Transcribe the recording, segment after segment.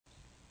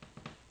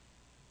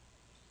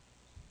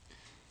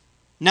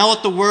Now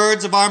let the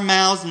words of our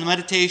mouths and the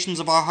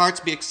meditations of our hearts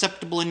be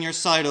acceptable in your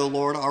sight, O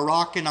Lord, our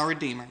rock and our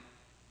Redeemer.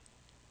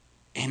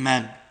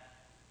 Amen.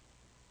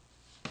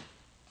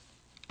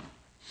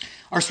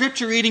 Our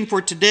scripture reading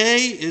for today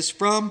is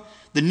from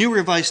the New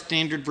Revised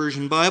Standard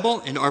Version Bible,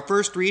 and our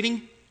first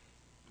reading,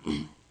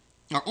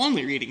 our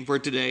only reading for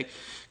today,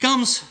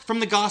 comes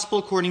from the Gospel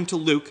according to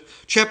Luke,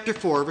 chapter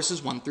 4,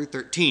 verses 1 through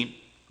 13.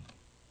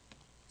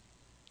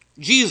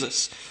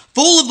 Jesus,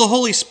 full of the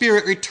Holy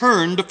Spirit,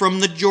 returned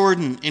from the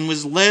Jordan and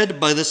was led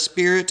by the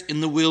Spirit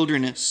in the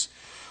wilderness,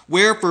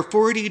 where for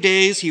 40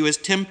 days he was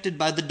tempted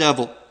by the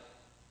devil.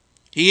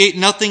 He ate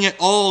nothing at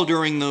all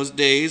during those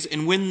days,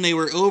 and when they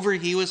were over,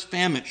 he was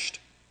famished.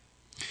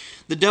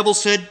 The devil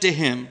said to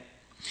him,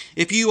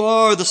 "If you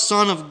are the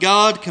Son of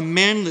God,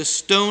 command this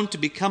stone to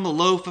become a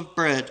loaf of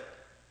bread."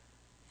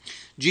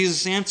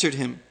 Jesus answered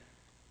him,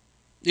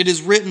 "It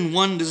is written,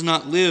 one does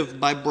not live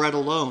by bread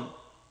alone."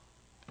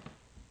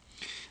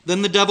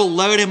 Then the devil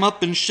led him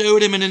up and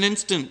showed him in an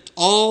instant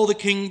all the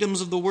kingdoms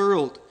of the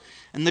world.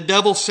 And the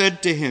devil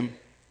said to him,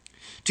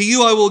 "To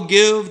you I will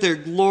give their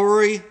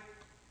glory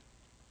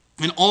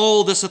and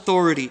all this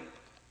authority,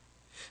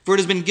 for it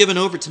has been given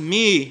over to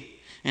me,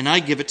 and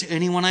I give it to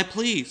anyone I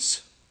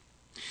please.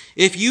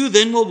 If you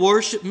then will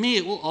worship me,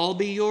 it will all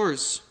be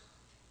yours."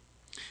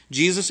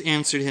 Jesus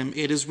answered him,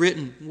 "It is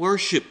written,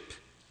 worship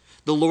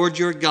the Lord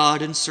your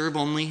God and serve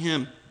only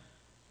him."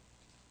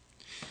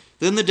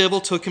 Then the devil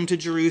took him to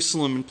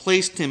Jerusalem and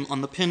placed him on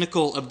the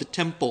pinnacle of the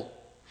temple,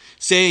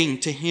 saying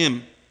to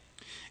him,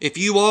 "If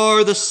you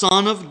are the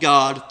Son of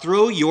God,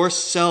 throw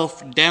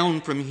yourself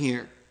down from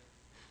here.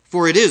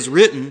 For it is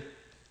written,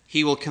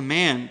 he will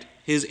command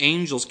his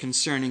angels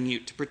concerning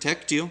you to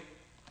protect you,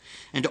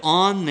 and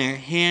on their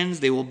hands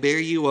they will bear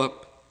you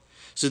up,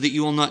 so that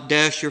you will not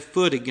dash your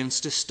foot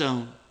against a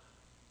stone."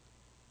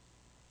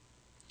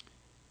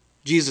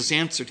 Jesus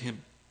answered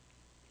him,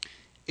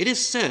 "It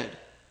is said,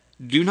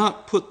 do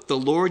not put the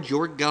Lord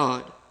your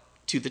God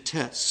to the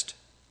test."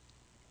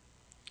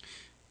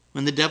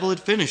 When the devil had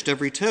finished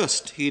every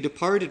test, he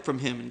departed from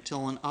him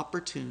until an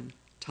opportune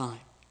time.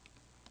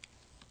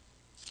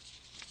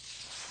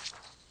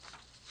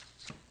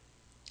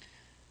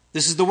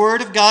 This is the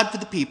word of God for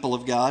the people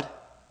of God.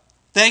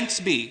 Thanks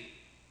be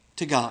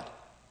to God.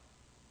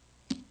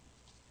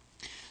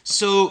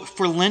 So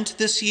for Lent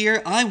this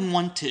year, I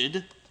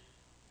wanted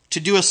to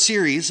do a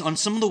series on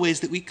some of the ways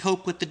that we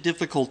cope with the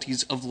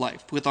difficulties of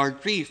life, with our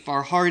grief,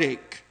 our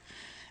heartache,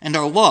 and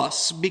our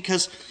loss,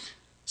 because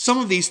some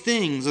of these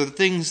things are the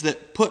things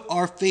that put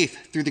our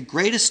faith through the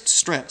greatest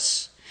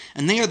stress,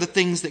 and they are the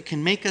things that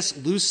can make us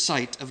lose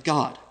sight of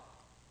God.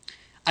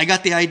 I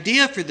got the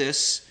idea for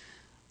this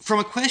from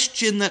a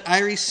question that I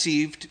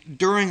received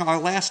during our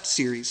last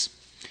series.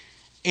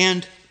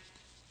 And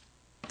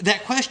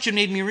that question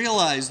made me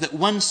realize that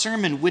one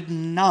sermon would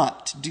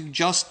not do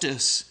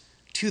justice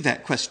to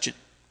that question.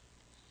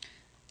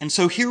 And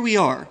so here we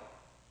are,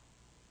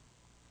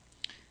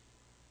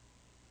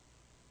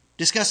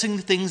 discussing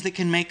the things that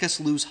can make us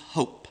lose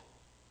hope.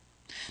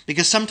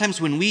 Because sometimes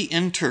when we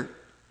enter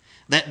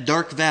that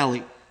dark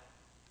valley,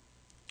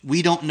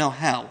 we don't know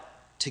how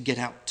to get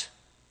out.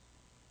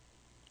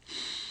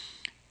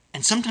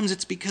 And sometimes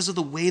it's because of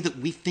the way that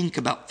we think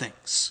about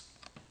things.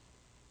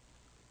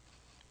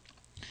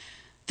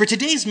 For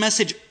today's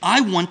message,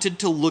 I wanted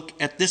to look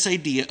at this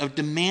idea of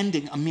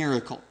demanding a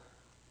miracle.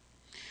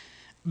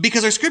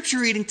 Because our scripture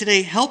reading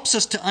today helps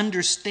us to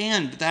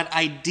understand that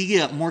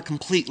idea more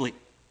completely.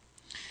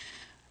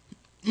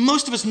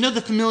 Most of us know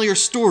the familiar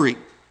story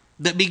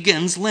that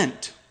begins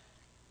Lent.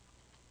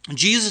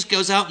 Jesus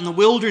goes out in the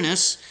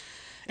wilderness,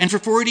 and for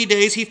 40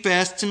 days he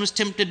fasts and was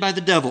tempted by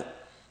the devil.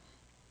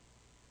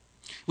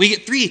 We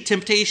get 3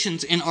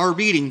 temptations in our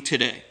reading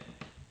today.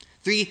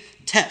 3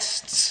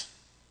 tests.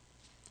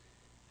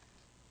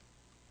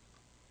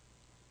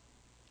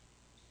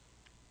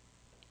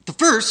 The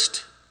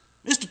first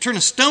is to turn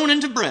a stone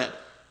into bread.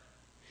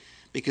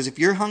 Because if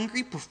you're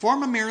hungry,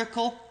 perform a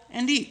miracle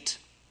and eat.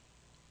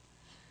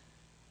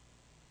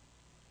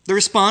 The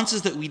response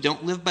is that we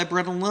don't live by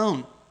bread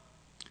alone.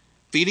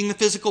 Feeding the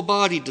physical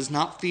body does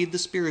not feed the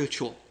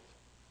spiritual.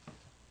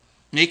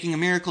 Making a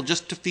miracle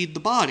just to feed the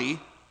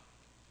body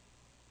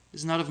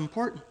is not of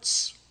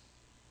importance.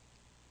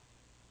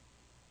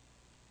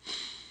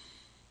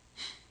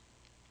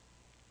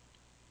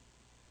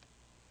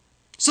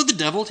 So the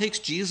devil takes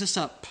Jesus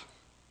up,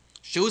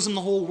 shows him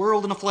the whole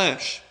world in a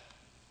flash,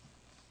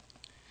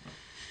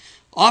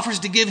 offers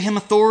to give him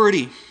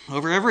authority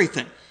over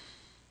everything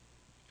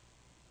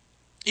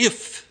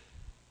if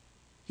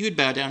he would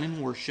bow down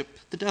and worship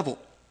the devil.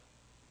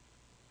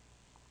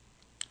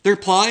 The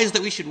reply is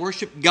that we should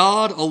worship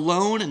God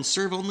alone and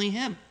serve only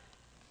him.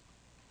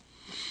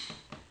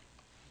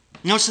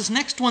 Now it's this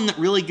next one that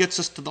really gets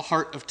us to the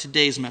heart of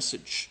today's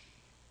message.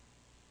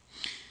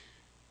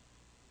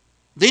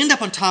 They end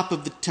up on top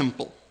of the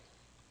temple.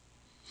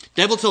 The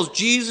devil tells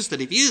Jesus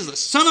that if he is the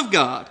Son of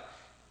God,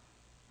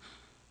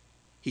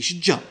 he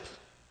should jump.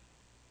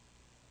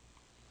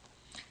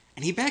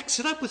 And he backs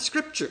it up with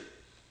Scripture.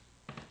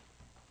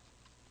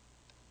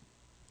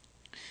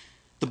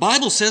 The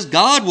Bible says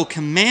God will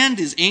command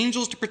his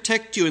angels to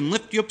protect you and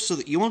lift you up so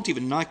that you won't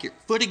even knock your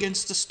foot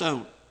against a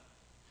stone.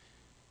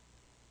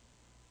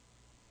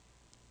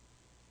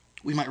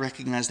 We might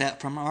recognize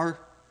that from our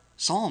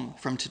psalm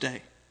from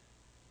today.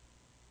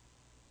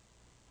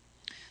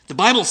 The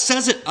Bible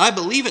says it, I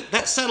believe it,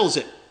 that settles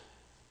it.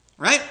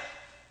 Right?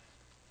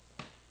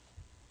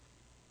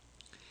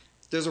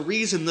 There's a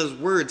reason those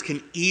words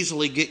can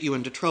easily get you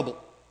into trouble.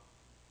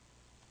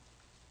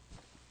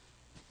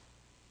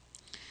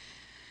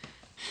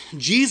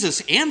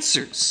 Jesus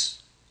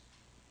answers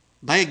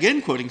by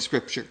again quoting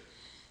Scripture.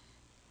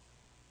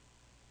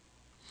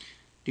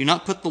 Do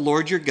not put the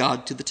Lord your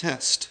God to the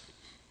test.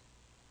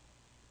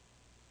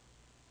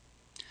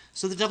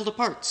 So the devil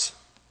departs.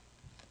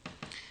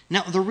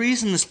 Now, the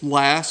reason this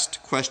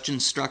last question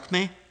struck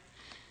me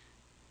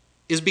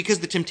is because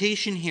the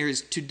temptation here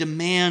is to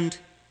demand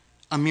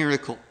a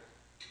miracle.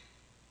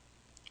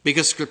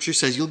 Because Scripture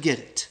says you'll get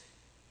it.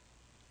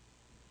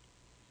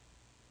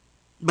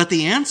 But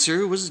the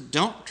answer was,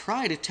 don't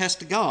try to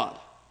test God.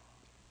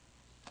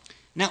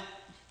 Now,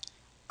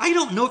 I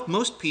don't know if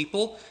most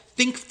people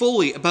think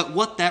fully about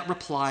what that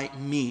reply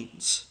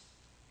means.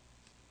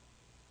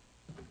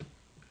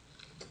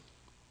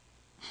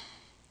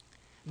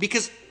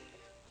 Because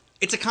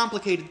it's a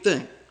complicated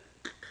thing.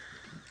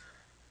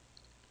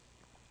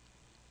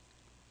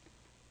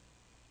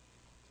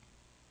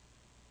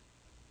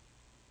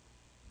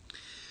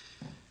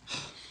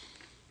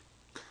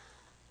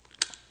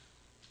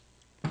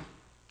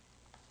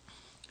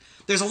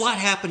 There's a lot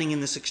happening in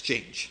this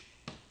exchange.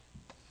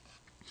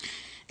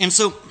 And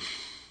so,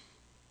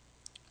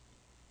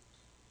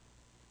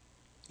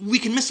 we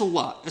can miss a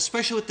lot,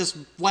 especially with this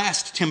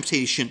last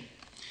temptation.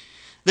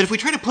 That if we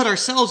try to put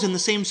ourselves in the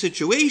same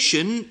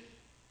situation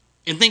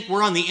and think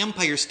we're on the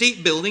Empire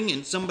State Building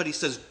and somebody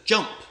says,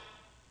 jump,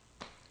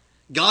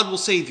 God will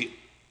save you.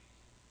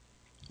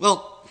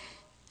 Well,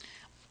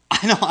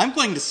 I know I'm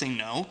going to say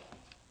no.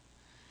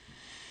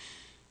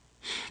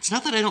 It's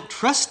not that I don't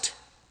trust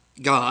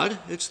God,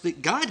 it's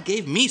that God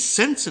gave me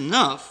sense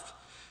enough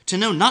to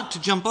know not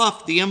to jump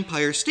off the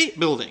Empire State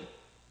Building.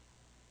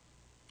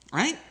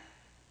 Right?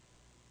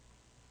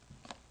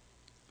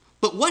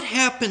 But what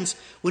happens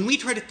when we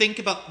try to think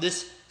about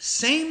this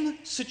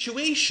same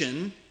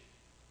situation,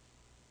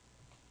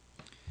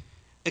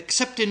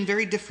 except in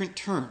very different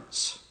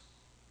terms,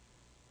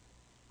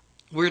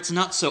 where it's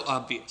not so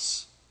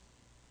obvious?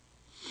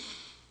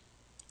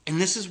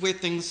 And this is where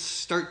things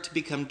start to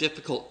become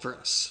difficult for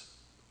us.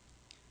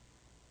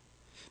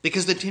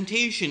 Because the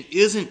temptation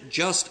isn't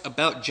just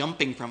about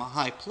jumping from a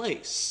high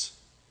place.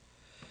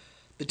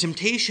 The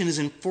temptation is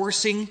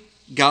enforcing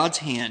God's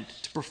hand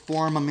to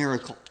perform a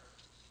miracle.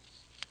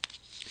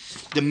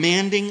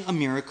 Demanding a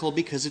miracle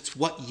because it's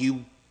what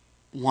you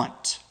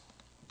want.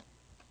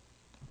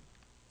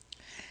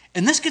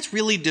 And this gets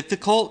really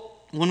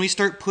difficult when we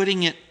start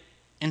putting it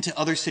into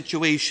other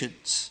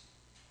situations.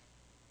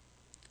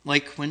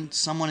 Like when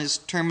someone is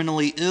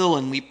terminally ill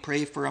and we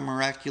pray for a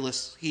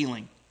miraculous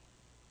healing.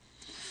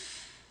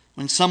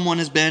 When someone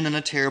has been in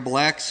a terrible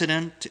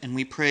accident and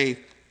we pray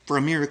for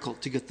a miracle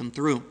to get them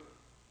through.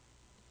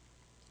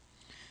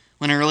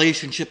 When a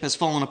relationship has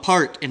fallen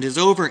apart and is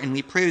over and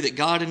we pray that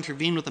God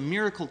intervene with a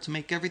miracle to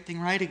make everything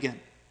right again.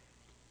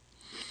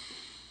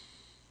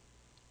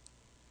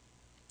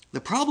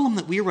 The problem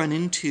that we run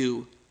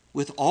into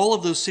with all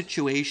of those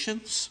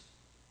situations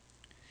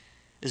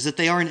is that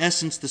they are in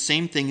essence the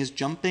same thing as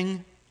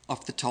jumping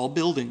off the tall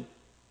building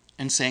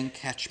and saying,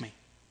 catch me.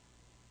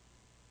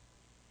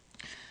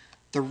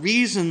 The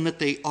reason that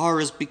they are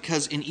is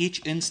because in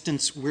each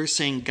instance we're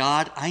saying,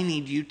 God, I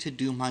need you to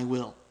do my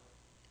will.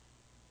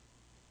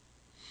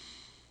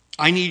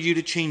 I need you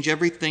to change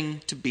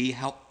everything to be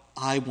how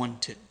I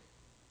want it.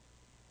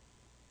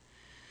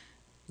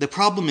 The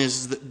problem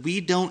is that we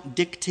don't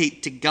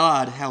dictate to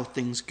God how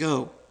things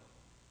go.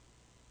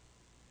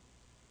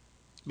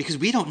 Because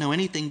we don't know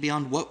anything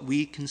beyond what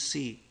we can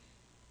see.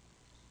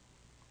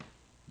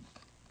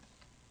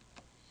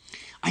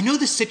 I know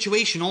this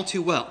situation all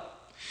too well.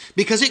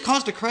 Because it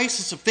caused a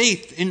crisis of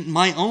faith in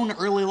my own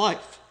early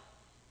life.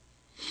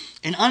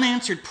 An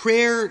unanswered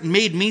prayer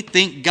made me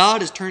think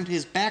God has turned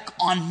his back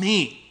on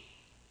me.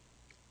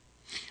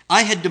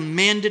 I had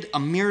demanded a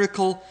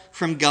miracle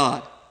from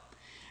God.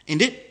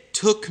 And it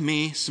took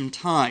me some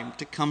time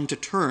to come to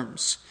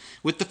terms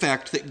with the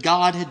fact that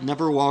God had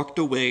never walked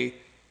away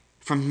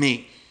from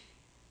me.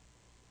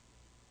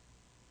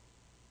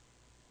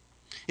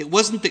 It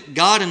wasn't that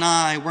God and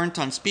I weren't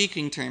on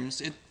speaking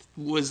terms. It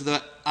was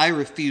that I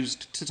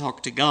refused to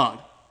talk to God.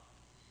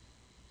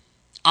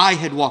 I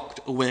had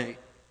walked away.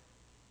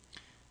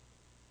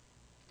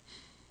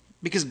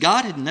 Because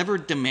God had never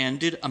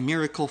demanded a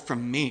miracle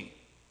from me.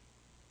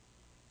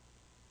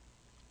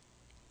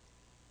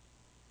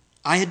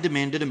 I had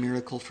demanded a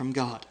miracle from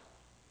God.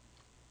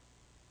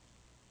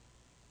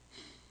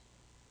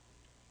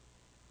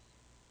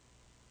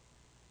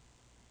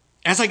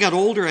 As I got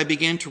older, I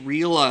began to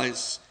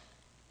realize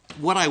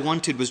what I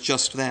wanted was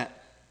just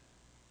that.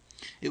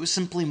 It was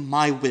simply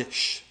my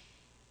wish,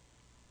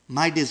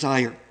 my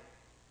desire.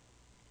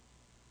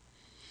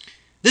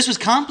 This was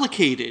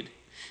complicated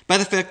by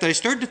the fact that I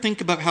started to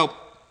think about how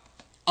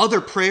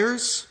other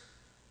prayers,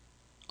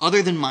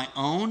 other than my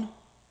own,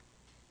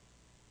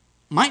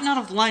 might not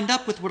have lined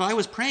up with what I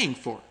was praying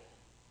for.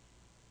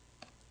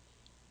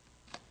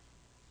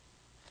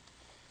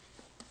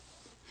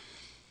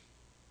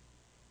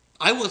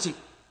 I wasn't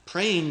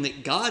praying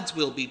that God's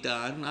will be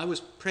done. I was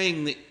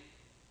praying that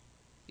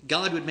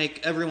God would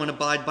make everyone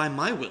abide by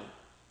my will.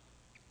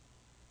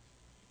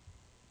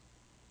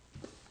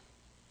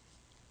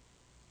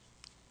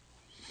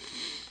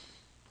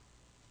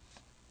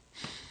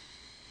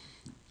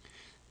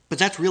 But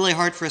that's really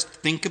hard for us to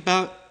think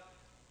about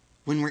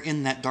when we're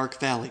in that dark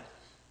valley.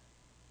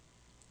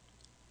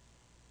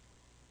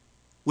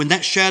 When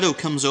that shadow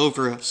comes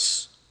over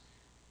us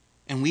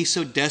and we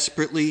so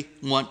desperately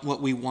want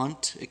what we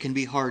want, it can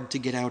be hard to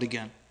get out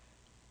again.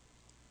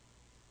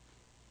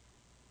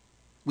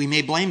 We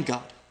may blame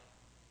God.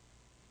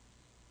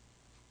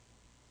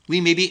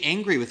 We may be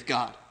angry with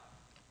God.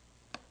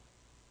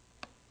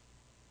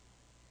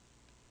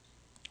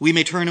 We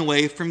may turn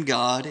away from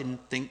God and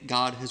think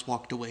God has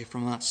walked away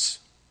from us.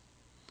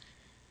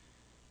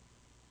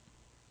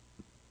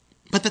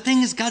 But the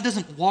thing is, God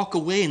doesn't walk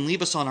away and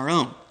leave us on our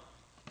own.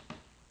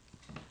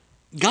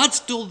 God's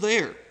still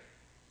there.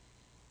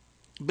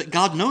 But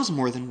God knows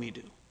more than we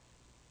do.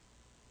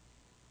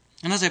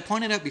 And as I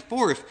pointed out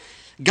before, if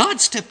God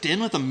stepped in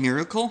with a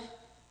miracle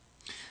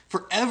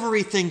for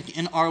everything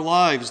in our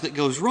lives that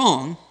goes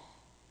wrong,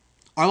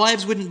 our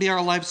lives wouldn't be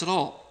our lives at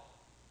all.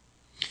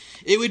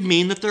 It would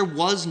mean that there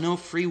was no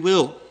free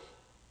will.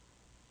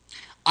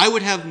 I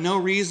would have no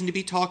reason to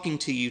be talking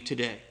to you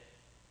today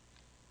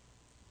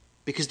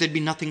because there'd be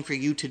nothing for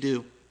you to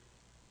do.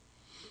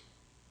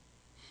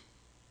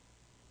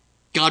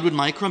 God would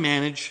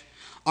micromanage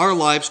our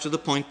lives to the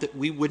point that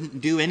we wouldn't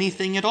do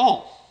anything at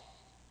all.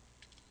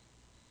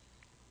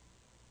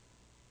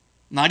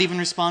 Not even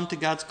respond to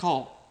God's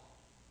call.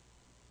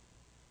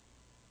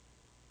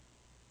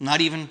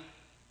 Not even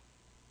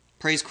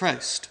praise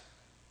Christ.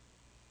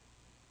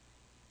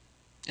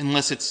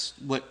 Unless it's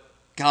what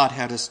God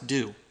had us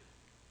do.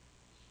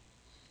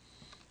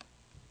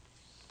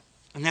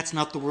 And that's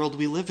not the world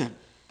we live in.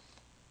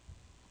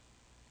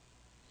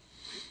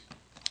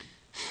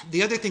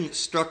 The other thing that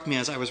struck me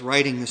as I was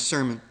writing this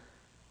sermon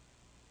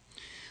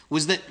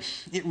was that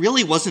it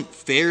really wasn't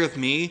fair of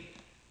me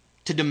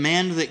to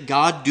demand that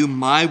God do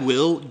my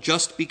will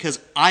just because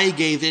I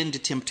gave in to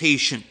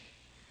temptation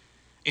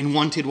and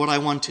wanted what I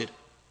wanted.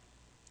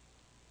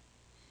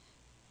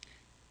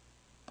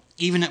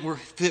 Even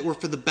if it were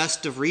for the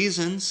best of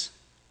reasons.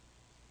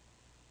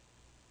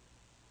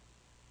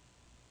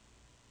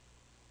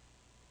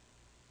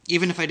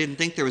 Even if I didn't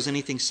think there was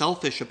anything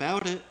selfish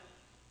about it.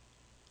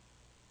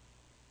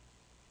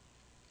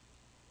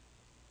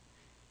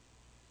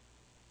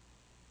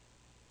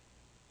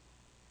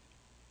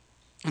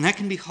 And that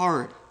can be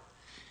hard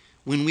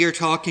when we are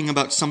talking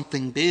about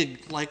something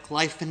big like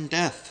life and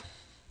death.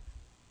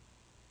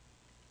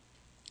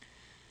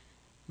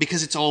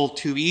 Because it's all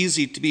too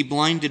easy to be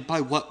blinded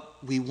by what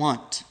we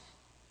want.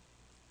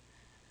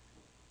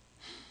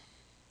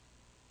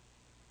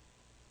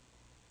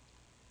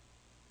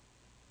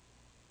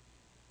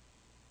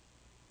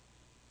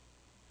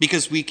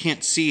 Because we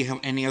can't see how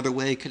any other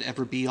way could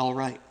ever be all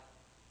right.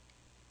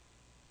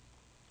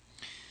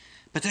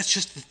 But that's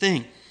just the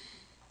thing.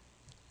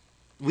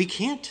 We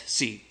can't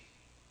see.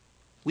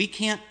 We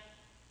can't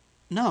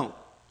know.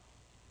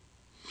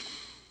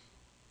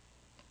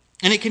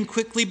 And it can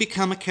quickly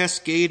become a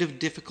cascade of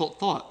difficult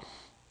thought.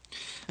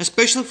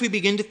 Especially if we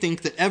begin to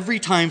think that every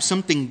time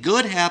something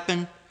good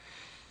happens,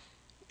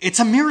 it's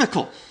a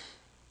miracle.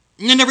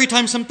 And every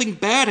time something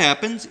bad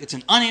happens, it's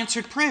an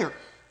unanswered prayer.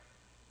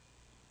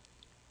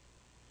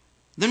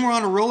 Then we're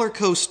on a roller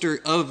coaster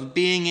of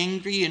being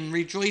angry and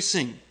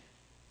rejoicing.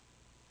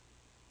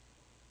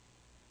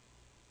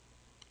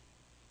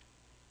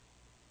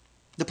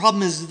 The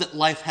problem is that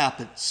life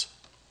happens.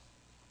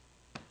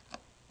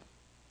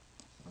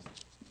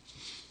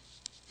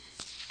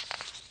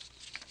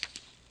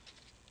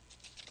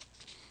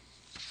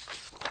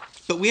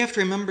 But we have to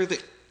remember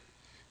that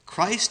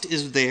Christ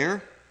is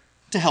there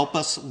to help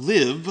us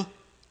live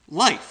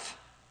life.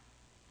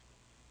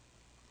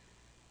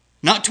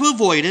 Not to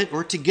avoid it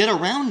or to get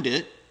around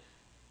it,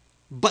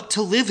 but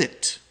to live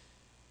it.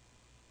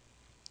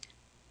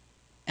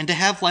 And to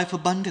have life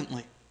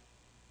abundantly.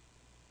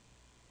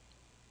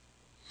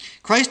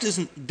 Christ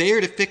isn't there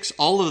to fix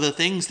all of the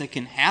things that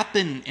can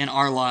happen in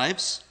our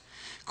lives.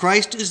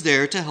 Christ is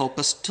there to help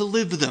us to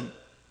live them,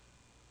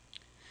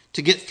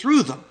 to get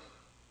through them,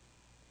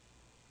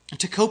 and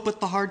to cope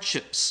with the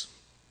hardships.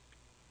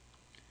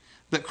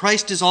 But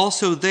Christ is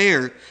also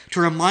there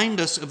to remind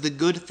us of the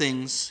good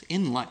things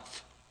in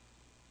life.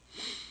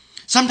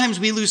 Sometimes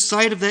we lose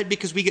sight of that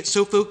because we get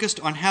so focused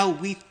on how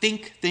we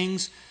think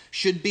things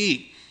should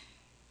be.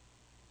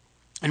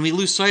 And we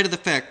lose sight of the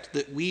fact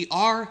that we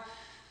are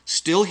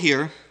still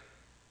here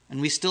and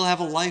we still have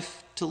a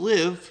life to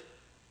live,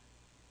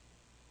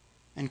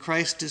 and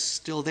Christ is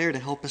still there to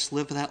help us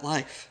live that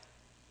life.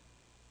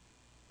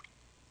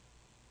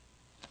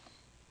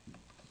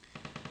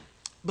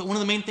 But one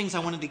of the main things I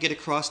wanted to get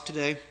across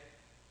today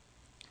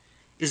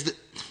is that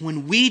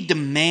when we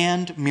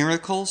demand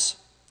miracles,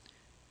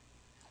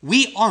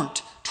 we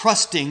aren't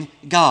trusting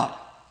God.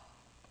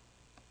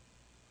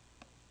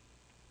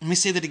 Let me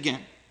say that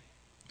again.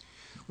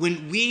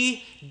 When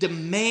we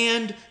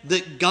demand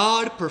that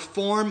God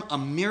perform a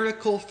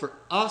miracle for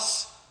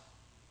us,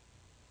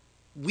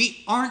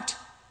 we aren't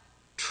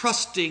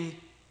trusting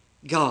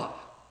God.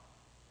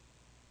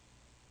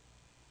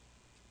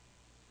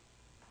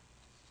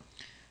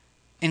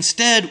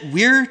 Instead,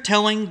 we're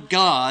telling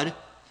God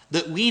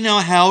that we know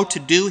how to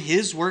do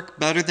His work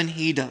better than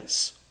He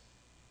does.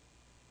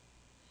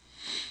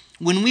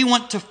 When we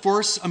want to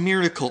force a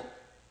miracle,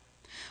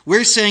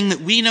 we're saying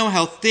that we know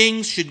how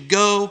things should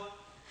go,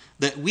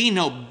 that we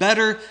know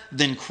better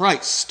than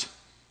Christ.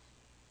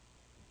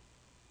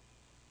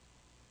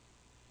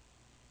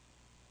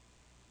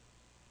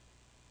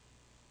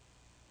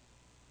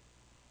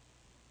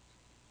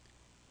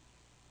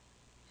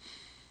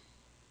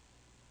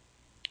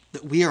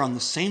 That we are on the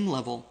same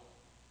level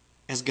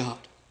as God.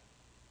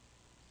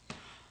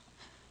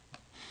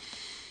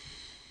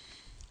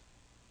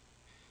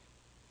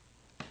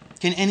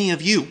 Can any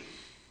of you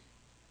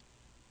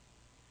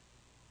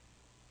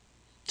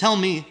tell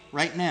me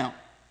right now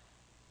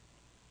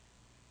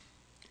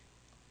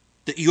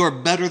that you are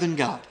better than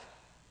God?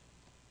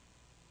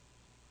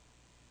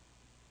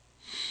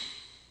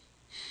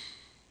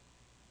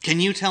 Can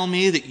you tell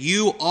me that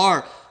you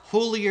are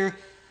holier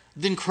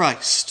than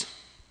Christ?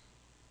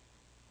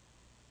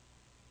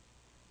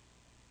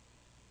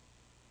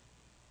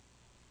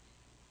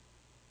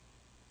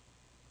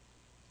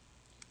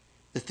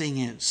 The thing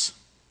is,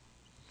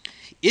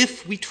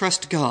 if we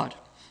trust God,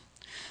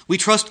 we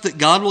trust that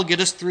God will get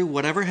us through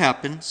whatever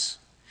happens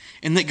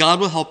and that God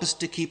will help us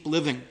to keep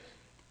living.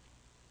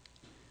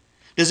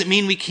 Does it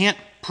mean we can't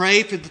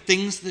pray for the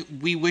things that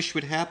we wish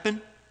would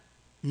happen?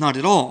 Not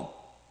at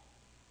all.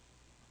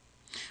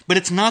 But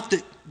it's not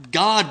that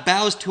God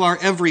bows to our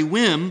every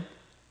whim,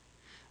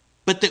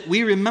 but that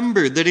we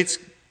remember that it's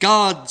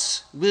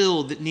God's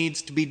will that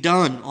needs to be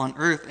done on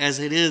earth as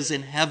it is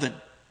in heaven.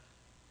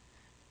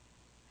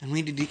 And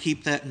we need to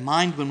keep that in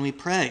mind when we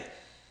pray.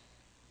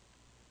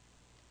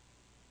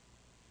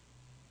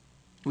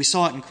 We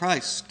saw it in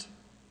Christ.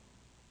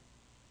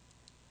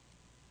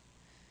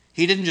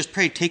 He didn't just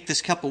pray, take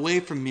this cup away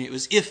from me. It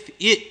was, if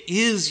it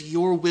is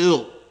your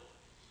will,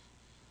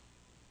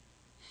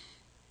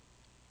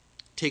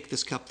 take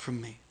this cup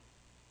from me.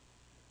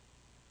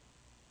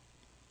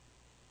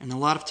 And a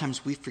lot of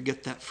times we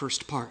forget that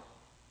first part.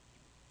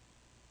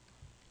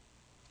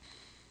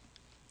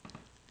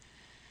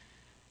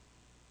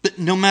 But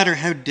no matter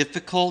how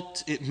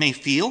difficult it may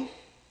feel,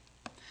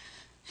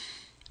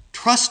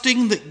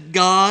 trusting that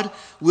God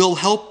will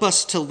help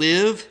us to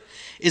live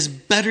is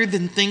better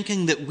than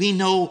thinking that we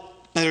know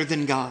better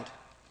than God.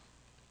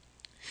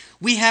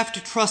 We have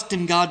to trust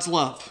in God's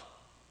love.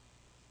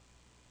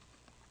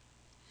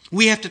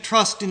 We have to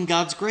trust in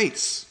God's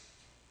grace.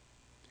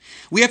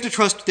 We have to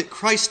trust that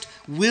Christ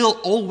will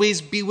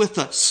always be with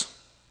us.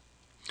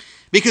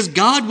 Because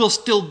God will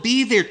still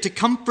be there to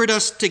comfort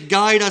us, to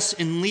guide us,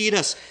 and lead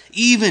us,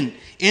 even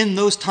in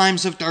those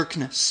times of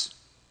darkness.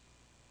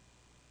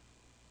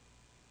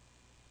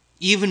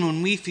 Even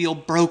when we feel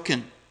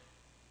broken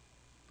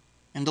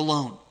and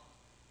alone.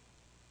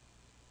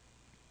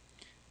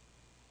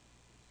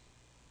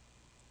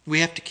 We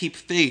have to keep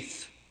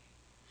faith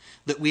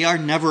that we are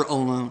never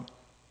alone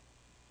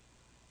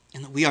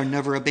and that we are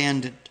never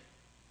abandoned.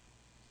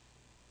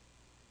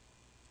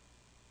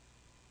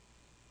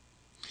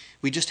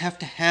 We just have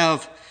to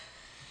have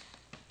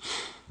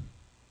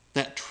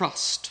that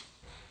trust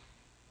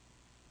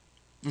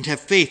and have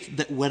faith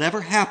that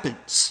whatever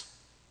happens,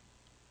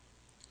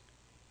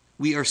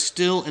 we are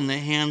still in the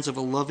hands of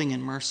a loving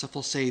and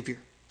merciful Savior.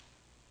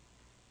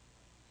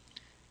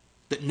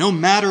 That no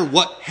matter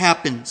what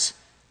happens,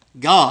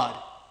 God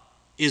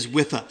is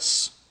with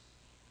us.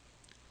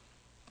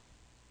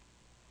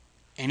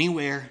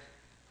 Anywhere,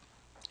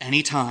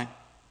 anytime,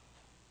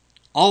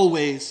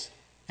 always,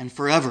 and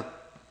forever.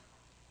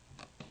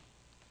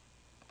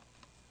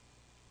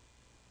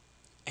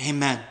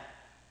 Amen.